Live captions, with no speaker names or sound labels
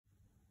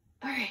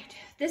right,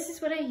 this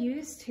is what I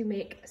use to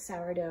make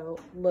sourdough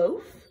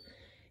loaf.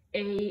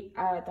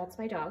 That's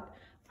my dog.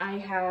 I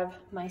have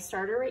my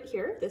starter right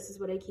here. This is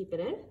what I keep it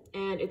in.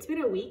 And it's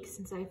been a week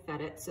since I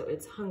fed it, so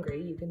it's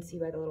hungry. You can see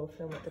by the little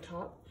film at the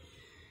top.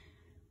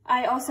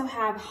 I also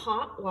have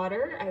hot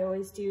water. I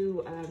always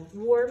do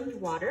warmed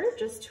water,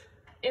 just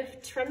if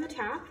it's from the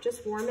tap,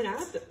 just warm it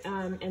up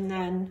and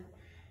then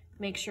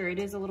make sure it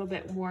is a little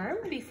bit warm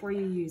before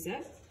you use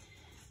it.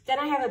 Then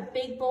I have a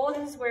big bowl.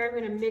 This is where I'm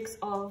gonna mix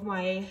all of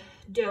my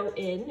dough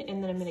in,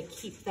 and then I'm gonna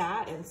keep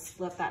that and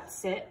let that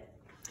sit.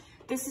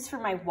 This is for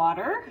my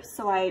water.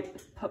 So I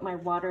put my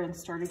water and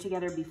starter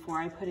together before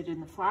I put it in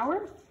the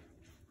flour.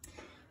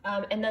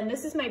 And then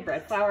this is my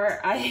bread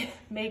flour. I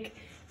make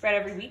bread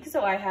every week,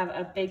 so I have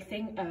a big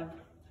thing of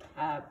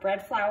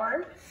bread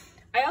flour.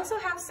 I also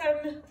have some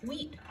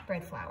wheat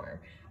bread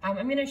flour.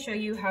 I'm gonna show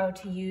you how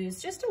to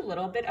use just a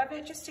little bit of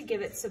it, just to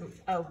give it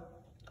a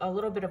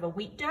little bit of a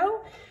wheat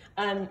dough,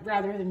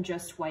 rather than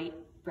just white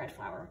bread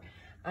flour.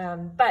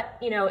 But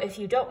you know, if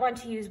you don't want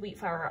to use wheat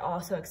flour, I'll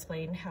also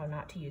explain how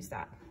not to use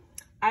that.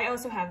 I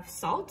also have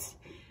salt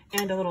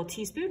and a little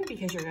teaspoon,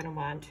 because you're gonna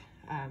want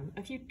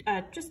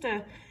just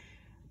 2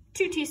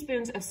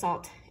 teaspoons of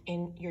salt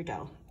in your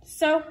dough.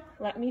 So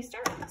let me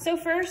start. So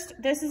first,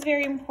 this is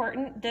very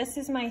important. This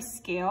is my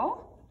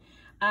scale.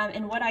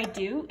 And what I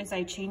do is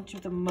I change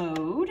the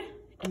mode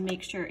and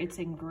make sure it's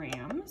in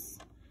grams,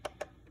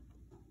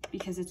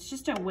 because it's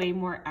just a way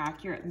more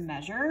accurate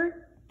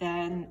measure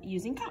than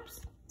using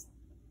cups.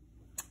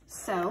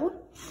 So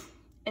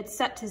it's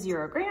set to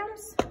 0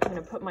 grams. I'm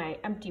gonna put my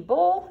empty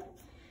bowl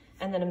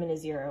and then I'm gonna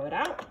zero it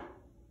out.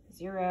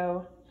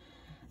 0.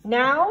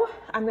 Now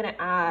I'm gonna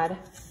add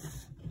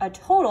a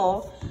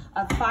total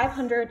of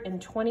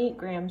 520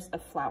 grams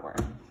of flour.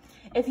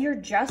 If you're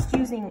just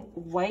using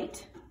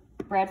white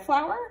bread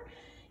flour,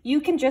 you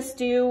can just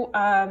do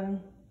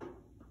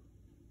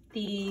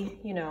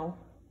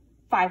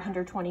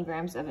 520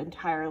 grams of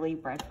entirely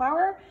bread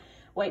flour,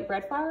 white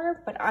bread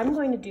flour, but I'm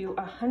going to do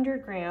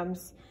 100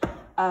 grams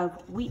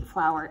of wheat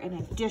flour in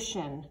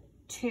addition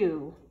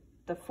to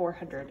the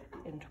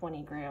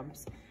 420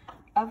 grams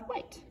of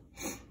white.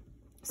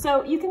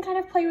 So you can kind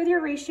of play with your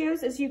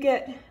ratios as you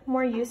get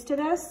more used to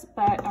this,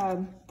 but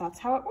that's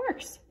how it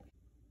works.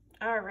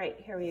 All right,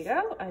 here we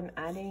go. I'm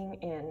adding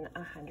in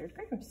 100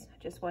 grams. I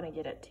just want to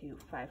get it to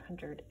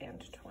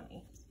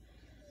 520.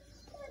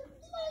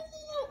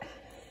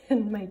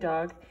 And my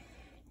dog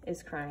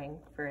is crying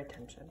for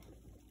attention.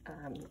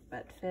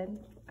 But Finn,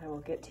 I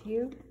will get to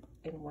you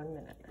in 1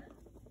 minute.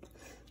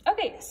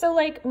 Okay, so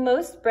like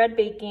most bread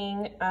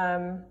baking,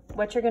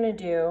 what you're gonna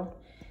do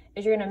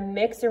is you're gonna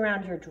mix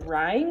around your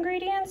dry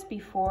ingredients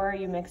before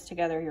you mix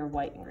together your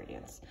white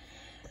ingredients.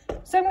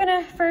 So I'm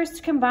gonna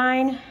first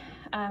combine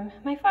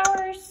my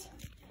flours.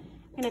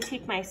 I'm gonna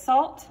take my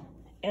salt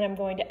and I'm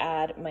going to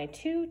add my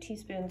 2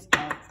 teaspoons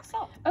of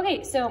salt.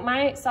 Okay, so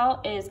my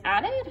salt is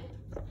added.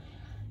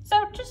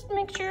 So just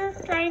make sure,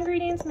 dry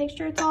ingredients, make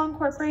sure it's all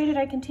incorporated.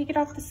 I can take it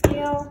off the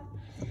scale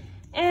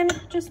and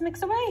just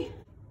mix away.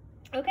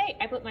 Okay,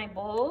 I put my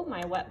bowl,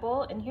 my wet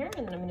bowl in here,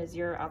 and then I'm gonna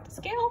zero out the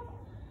scale.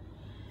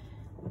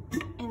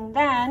 And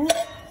then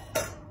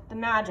the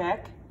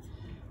magic,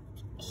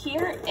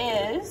 here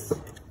is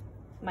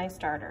my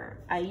starter.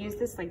 I use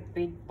this like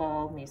big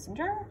ball mason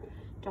jar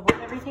to hold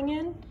everything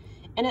in,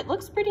 and it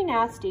looks pretty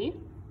nasty,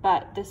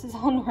 but this is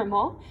all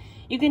normal.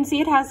 You can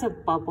see it has a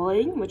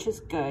bubbling, which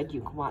is good.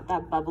 You want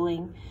that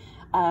bubbling.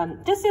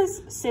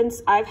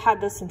 I've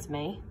had this since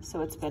May, so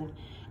it's been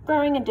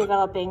growing and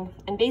developing.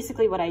 And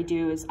basically what I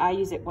do is I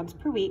use it once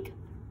per week,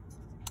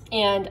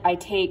 and I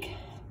take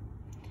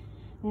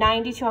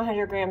 90 to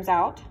 100 grams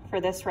out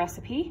for this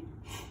recipe.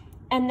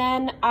 And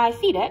then I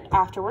feed it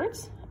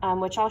afterwards,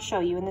 which I'll show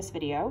you in this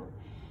video.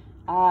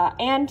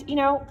 And you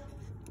know,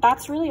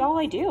 that's really all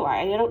I do.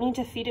 I don't need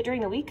to feed it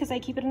during the week because I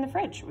keep it in the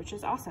fridge, which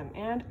is awesome.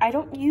 And I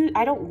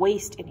don't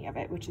waste any of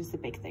it, which is the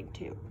big thing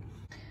too.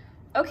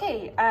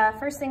 Okay,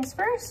 first things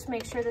first,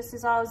 make sure this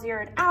is all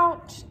zeroed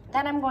out.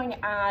 Then I'm going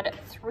to add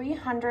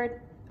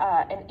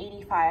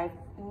 385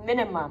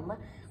 minimum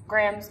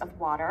grams of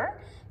water.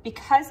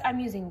 Because I'm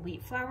using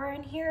wheat flour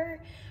in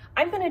here,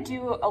 I'm gonna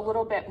do a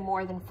little bit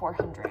more than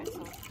 400.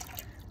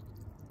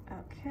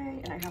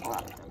 Okay, and I have a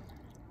lot of them.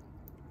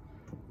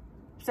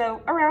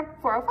 So around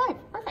 405,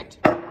 perfect.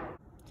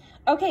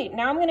 Okay,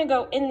 now I'm gonna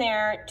go in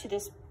there to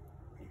this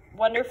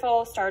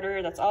wonderful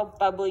starter that's all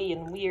bubbly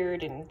and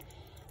weird and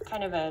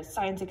kind of a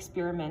science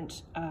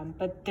experiment,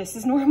 but this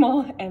is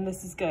normal and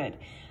this is good.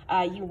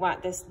 You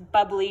want this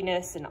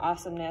bubbliness and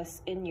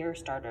awesomeness in your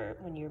starter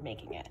when you're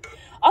making it.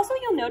 Also,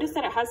 you'll notice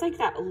that it has like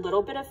that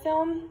little bit of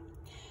film.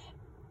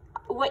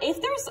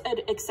 If there's an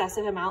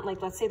excessive amount, like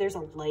let's say there's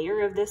a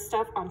layer of this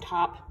stuff on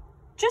top,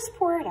 just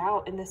pour it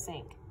out in the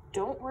sink.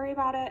 Don't worry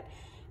about it.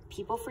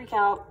 People freak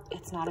out.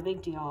 It's not a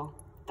big deal.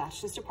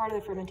 That's just a part of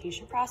the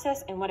fermentation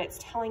process. And what it's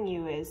telling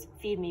you is,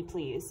 feed me,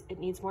 please. It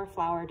needs more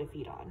flour to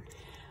feed on.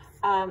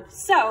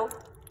 So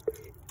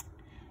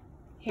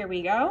here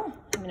we go.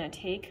 I'm gonna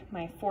take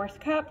my 4th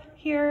cup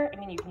here. I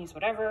mean, you can use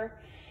whatever.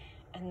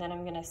 and then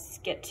I'm gonna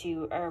get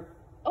to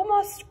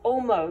almost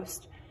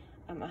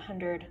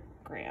 100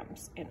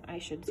 grams, and I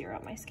should zero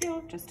out my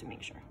scale just to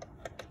make sure.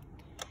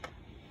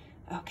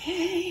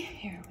 Okay,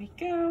 here we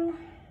go.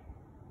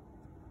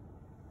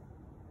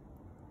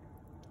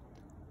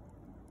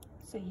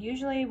 So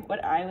usually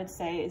what I would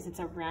say is it's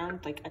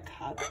around like a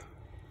cup,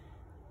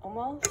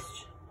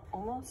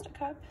 almost a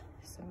cup.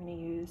 So I'm gonna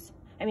use,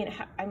 I'm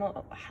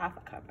a half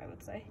a cup, I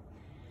would say.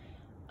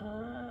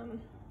 All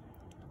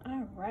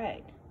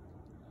right.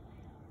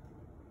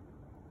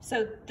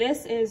 So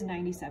this is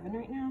 97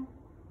 right now.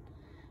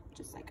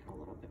 Just like a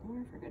little bit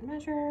more for good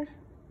measure.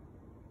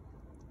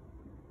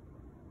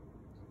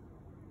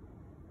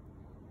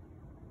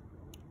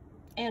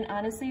 And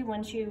honestly,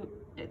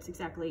 it's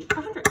exactly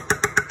 100.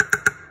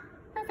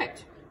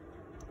 Perfect.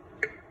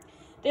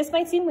 This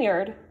might seem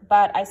weird,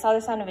 but I saw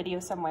this on a video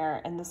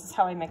somewhere, and this is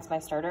how I mix my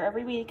starter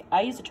every week.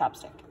 I use a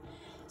chopstick.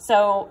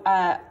 So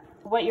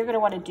what you're gonna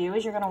wanna do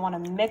is you're gonna wanna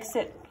mix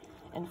it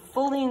and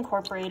fully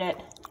incorporate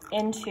it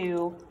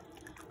into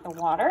the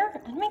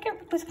water and make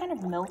it this kind of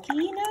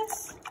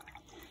milkiness.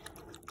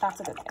 That's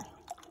a good thing.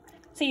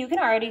 So you can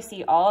already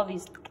see all of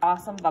these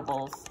awesome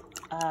bubbles.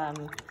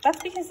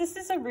 That's because this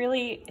is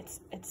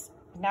it's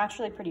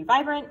naturally pretty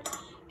vibrant.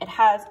 It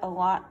has a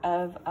lot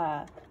of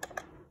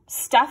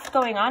stuff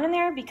going on in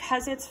there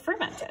because it's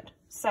fermented.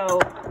 So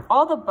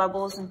all the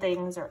bubbles and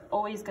things are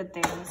always good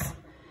things.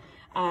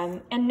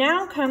 And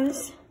now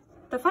comes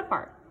the fun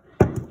part.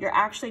 You're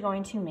actually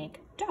going to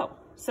make dough.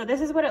 So this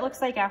is what it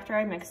looks like after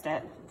I mixed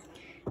it.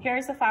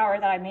 Here's the flour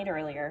that I made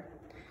earlier.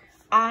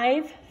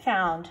 I've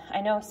found,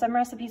 I know some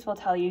recipes will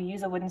tell you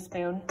use a wooden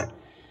spoon.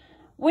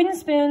 Wooden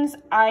spoons,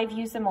 I've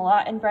used them a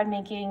lot in bread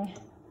making.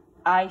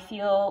 I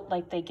feel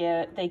like they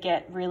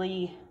get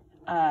really,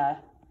 they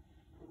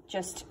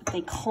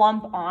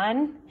clump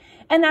on,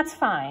 and that's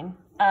fine.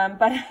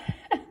 But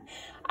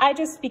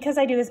because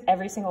I do this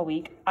every single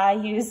week, I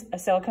use a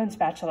silicone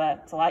spatula.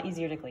 It's a lot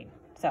easier to clean.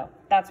 So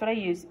that's what I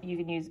use. You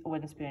can use a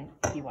wooden spoon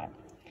if you want.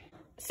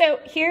 So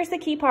here's the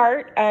key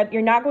part.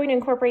 You're not going to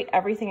incorporate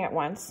everything at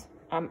once.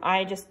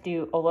 I just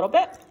do a little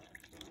bit,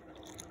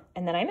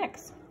 and then I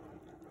mix.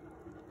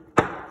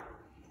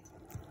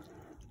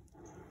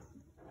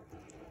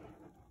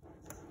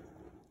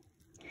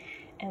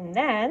 And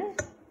then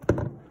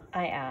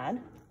I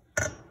add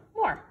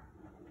more.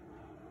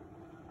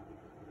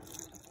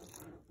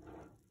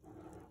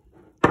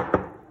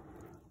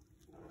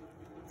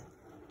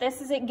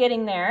 This isn't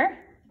getting there.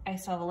 I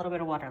still have a little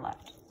bit of water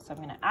left. So I'm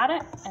gonna add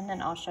it, and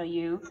then I'll show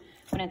you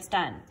when it's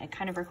done. It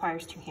kind of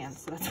requires 2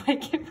 hands, so that's why I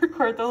can't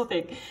record the whole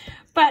thing.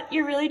 But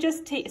you're really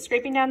just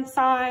scraping down the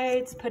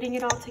sides, putting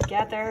it all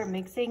together,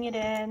 mixing it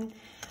in.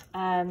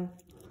 And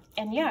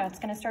yeah, it's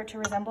gonna start to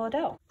resemble a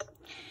dough.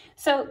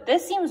 So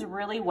this seems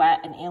really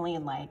wet and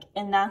alien-like,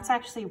 and that's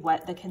actually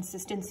what the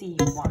consistency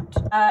you want.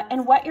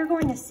 And what you're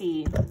going to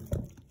see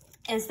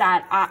is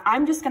that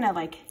I'm just gonna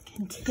like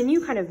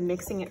continue kind of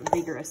mixing it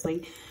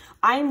vigorously.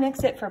 I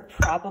mix it for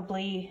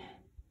probably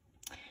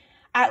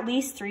at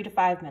least 3 to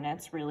 5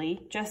 minutes,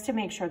 really, just to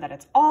make sure that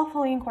it's all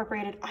fully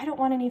incorporated. I don't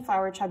want any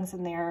flour chunks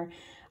in there.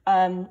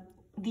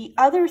 The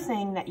other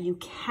thing that you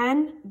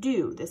can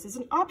do, this is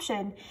an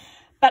option,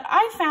 but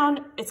I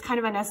found it's kind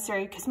of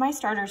unnecessary because my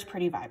starter is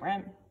pretty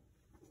vibrant.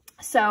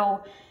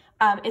 So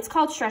it's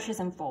called stretches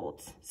and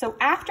folds. So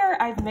after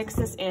I've mixed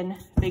this in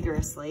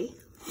vigorously,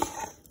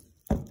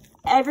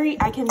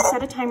 I can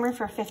set a timer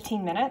for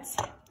 15 minutes.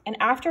 And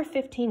after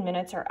 15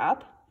 minutes are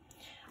up,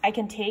 I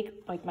can take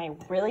like my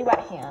really wet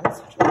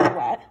hands, which are really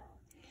wet,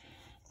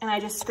 and I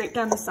just scrape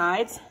down the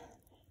sides,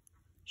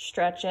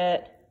 stretch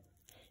it,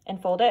 and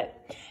fold it.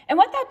 And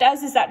what that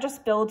does is that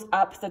just builds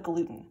up the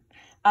gluten.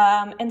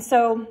 And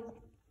so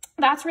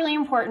that's really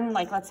important.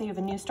 Like, let's say you have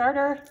a new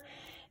starter.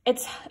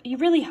 It's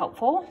really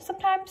helpful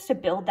sometimes to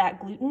build that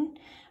gluten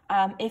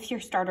if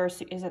your starter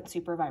isn't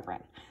super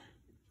vibrant.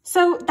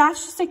 So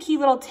that's just a key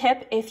little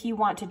tip if you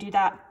want to do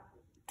that.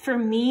 For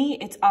me,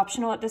 it's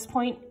optional at this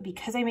point.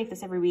 Because I make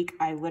this every week,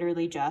 I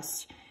literally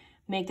just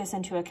make this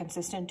into a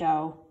consistent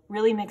dough,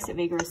 really mix it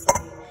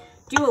vigorously,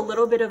 do a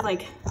little bit of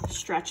like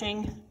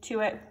stretching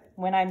to it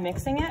when I'm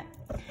mixing it.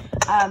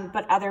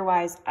 But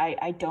otherwise,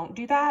 I don't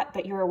do that,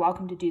 but you're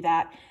welcome to do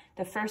that.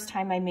 The first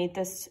time I made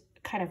this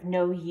kind of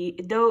no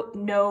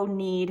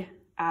knead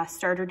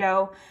starter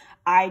dough,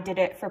 I did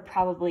it for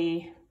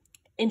probably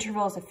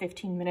intervals of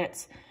 15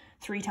 minutes,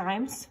 3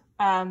 times.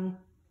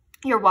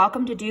 You're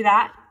welcome to do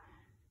that.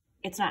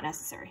 It's not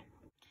necessary.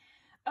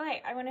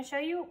 Okay, I want to show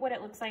you what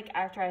it looks like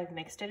after I've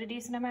mixed it a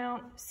decent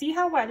amount. See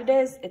how wet it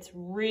is? It's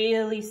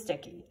really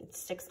sticky. It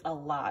sticks a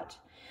lot.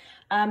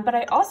 But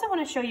I also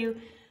want to show you,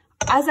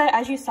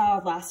 as you saw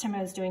last time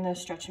I was doing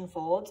those stretch and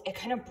folds, it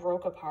kind of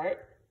broke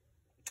apart.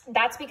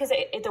 That's because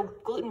the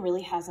gluten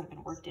really hasn't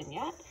been worked in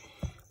yet.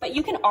 But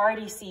you can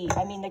already see,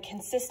 I mean, the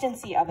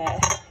consistency of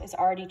it is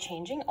already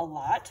changing a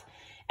lot.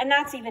 And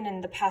that's even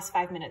in the past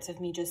 5 minutes of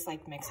me just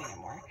like mixing it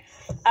more.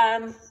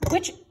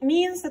 Which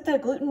means that the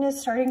gluten is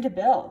starting to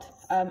build,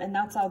 and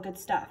that's all good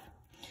stuff.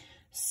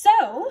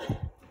 So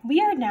we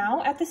are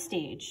now at the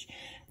stage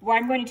where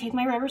I'm going to take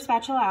my rubber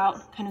spatula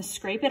out, kind of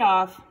scrape it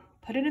off,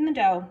 put it in the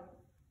dough,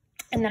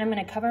 and then I'm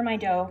gonna cover my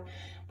dough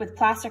with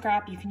plastic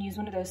wrap. You can use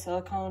one of those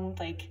silicone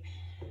like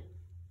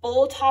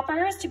bowl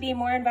toppers to be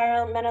more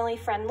environmentally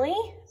friendly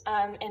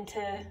and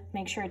to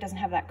make sure it doesn't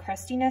have that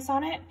crustiness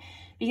on it.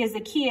 Because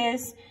the key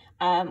is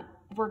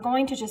we're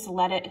going to just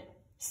let it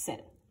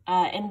sit.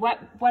 And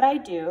what I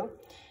do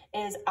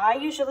is I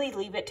usually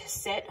leave it to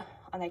sit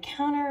on the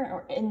counter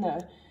or in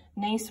the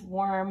nice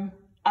warm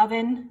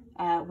oven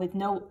with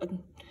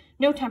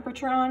no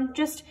temperature on.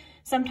 Just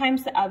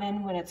sometimes the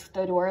oven, when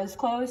the door is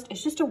closed,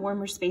 it's just a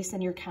warmer space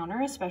than your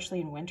counter,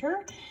 especially in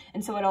winter.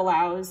 And so it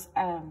allows,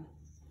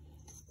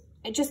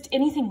 just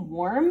anything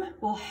warm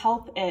will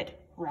help it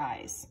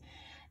rise.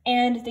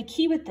 And the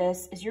key with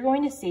this is you're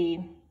going to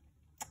see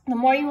the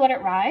more you let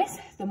it rise,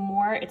 the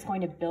more it's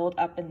going to build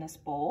up in this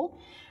bowl.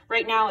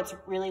 Right now it's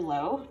really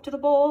low to the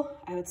bowl.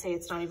 I would say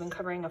it's not even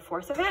covering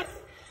 1/4 of it.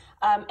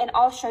 And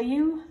I'll show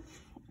you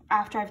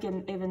after I've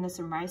given this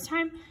some rise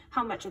time,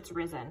 how much it's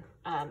risen,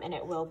 and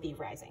it will be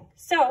rising.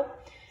 So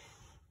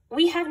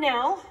we have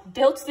now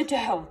built the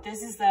dough.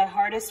 This is the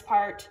hardest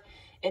part.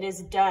 It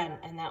is done,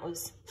 and that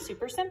was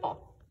super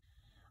simple.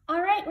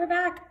 All right, we're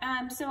back.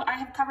 So I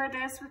have covered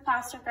this with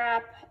plastic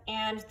wrap,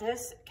 and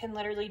this can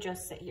literally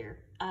just sit here.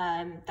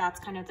 That's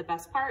kind of the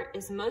best part,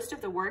 is most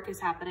of the work is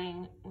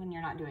happening when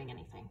you're not doing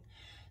anything.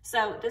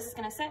 So this is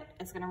gonna sit,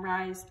 it's gonna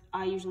rise.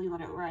 I usually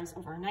let it rise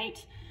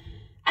overnight.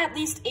 At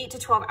least 8 to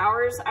 12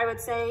 hours, I would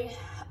say,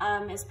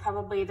 is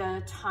probably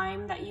the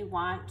time that you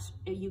want.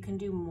 You can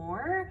do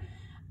more.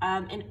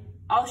 And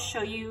I'll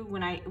show you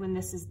when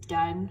this is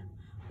done,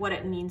 what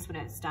it means when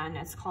it's done.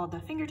 It's called the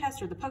finger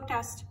test or the poke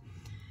test.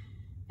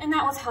 And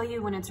that will tell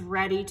you when it's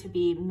ready to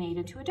be made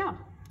into a dough.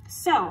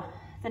 So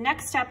the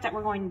next step that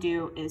we're going to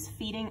do is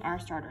feeding our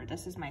starter.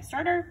 This is my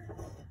starter.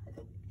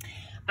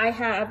 I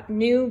have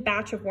new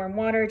batch of warm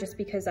water just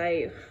because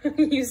I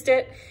used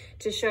it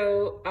to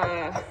show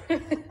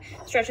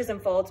stretches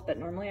and folds, but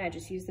normally I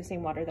just use the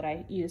same water that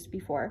I used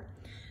before.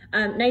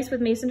 Nice with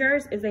mason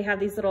jars is they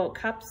have these little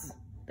cups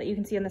that you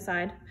can see on the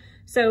side.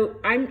 So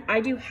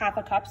I do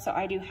 1/2 cup, so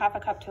I do 1/2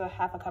 cup to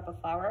 1/2 cup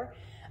of flour.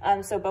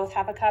 So both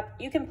 1/2 cup.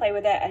 You can play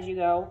with it as you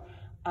go.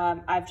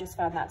 I've just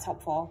found that's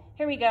helpful.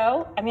 Here we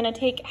go. I'm gonna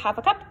take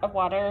 1/2 cup of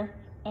water,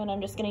 and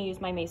I'm just gonna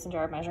use my mason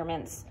jar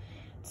measurements.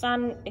 It's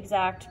not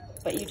exact,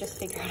 but you just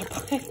figure out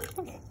how to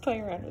play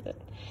around with it.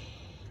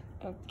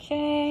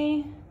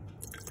 Okay.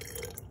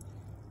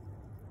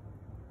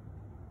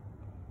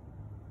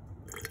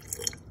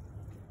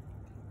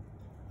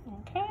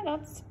 Okay,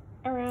 that's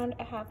around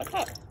 1/2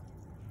 cup.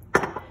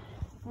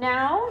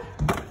 Now,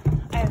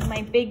 I have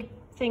my big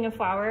thing of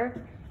flour,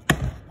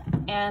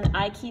 and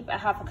I keep a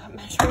 1/2 cup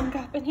measuring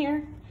cup in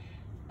here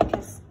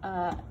because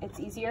it's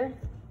easier.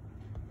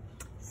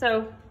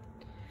 So,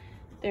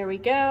 there we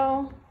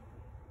go.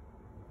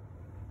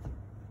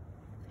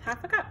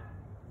 1/2 cup.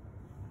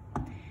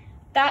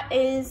 That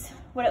is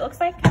what it looks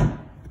like.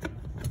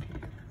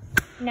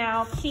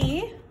 Now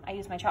I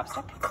use my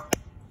chopstick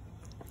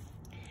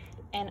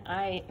and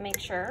I make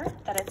sure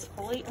that it's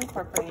fully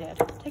incorporated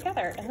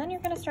together. And then you're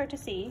gonna start to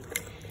see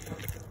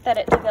that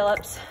it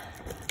develops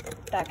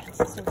that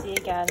consistency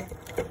again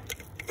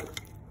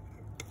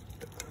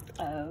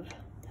of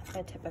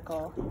a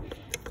typical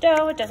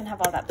dough. It doesn't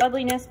have all that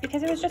bubbliness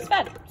because it was just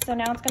fed. So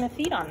now it's gonna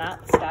feed on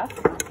that stuff.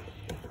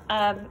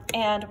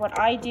 And what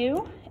I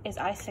do is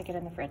I stick it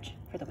in the fridge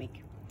for the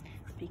week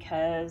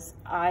because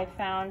I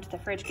found the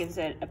fridge gives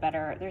it a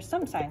better, there's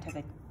some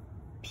scientific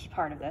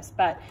part of this,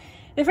 but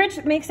the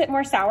fridge makes it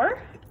more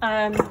sour.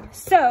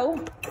 That's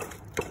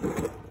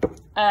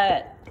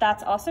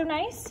also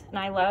nice. And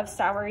I love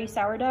soury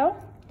sourdough.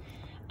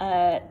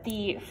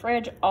 The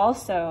fridge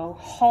also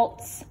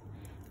halts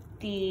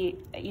the,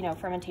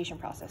 fermentation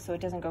process so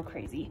it doesn't go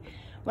crazy.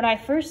 When I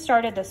first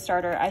started the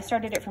starter, I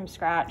started it from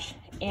scratch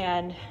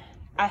and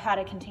I had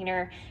a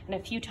container and a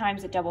few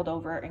times it doubled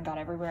over and got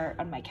everywhere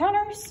on my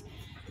counters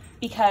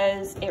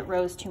because it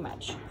rose too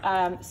much.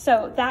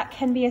 So that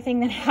can be a thing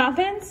that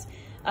happens.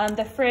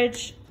 The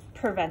fridge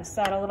prevents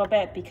that a little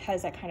bit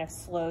because it kind of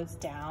slows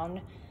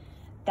down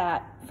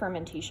that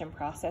fermentation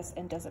process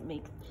and doesn't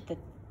make the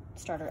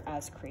starter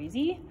as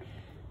crazy.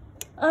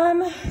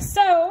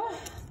 So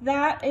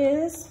that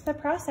is the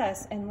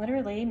process. And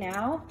literally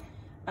now,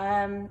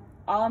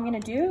 all I'm gonna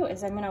do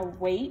is I'm gonna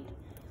wait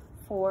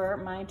for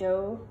my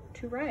dough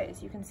to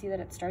rise. You can see that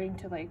it's starting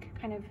to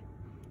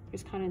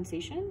there's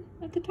condensation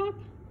at the top,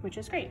 which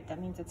is great. That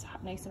means it's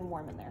nice and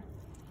warm in there.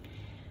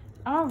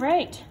 All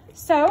right,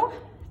 so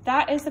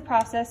that is the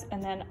process,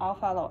 and then I'll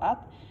follow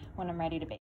up when I'm ready to bake.